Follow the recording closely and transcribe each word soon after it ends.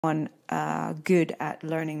good at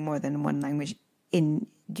learning more than one language.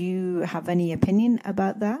 Do you have any opinion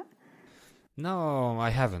about that? No, I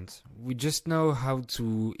haven't. We just know how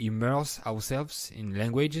to immerse ourselves in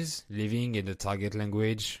languages, living in the target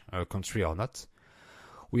language, country or not.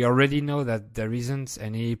 We already know that there isn't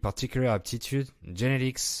any particular aptitude,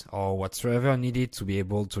 genetics, or whatsoever needed to be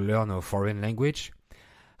able to learn a foreign language.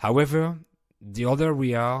 However, the older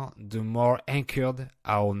we are, the more anchored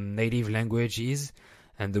our native language is,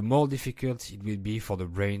 and the more difficult it will be for the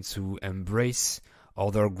brain to embrace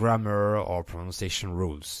other grammar or pronunciation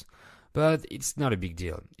rules. But it's not a big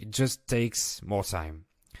deal. It just takes more time.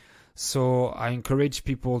 So I encourage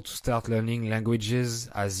people to start learning languages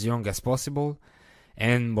as young as possible,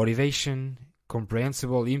 and motivation,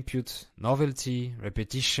 comprehensible input, novelty,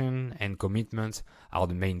 repetition, and commitment are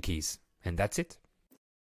the main keys. And that's it.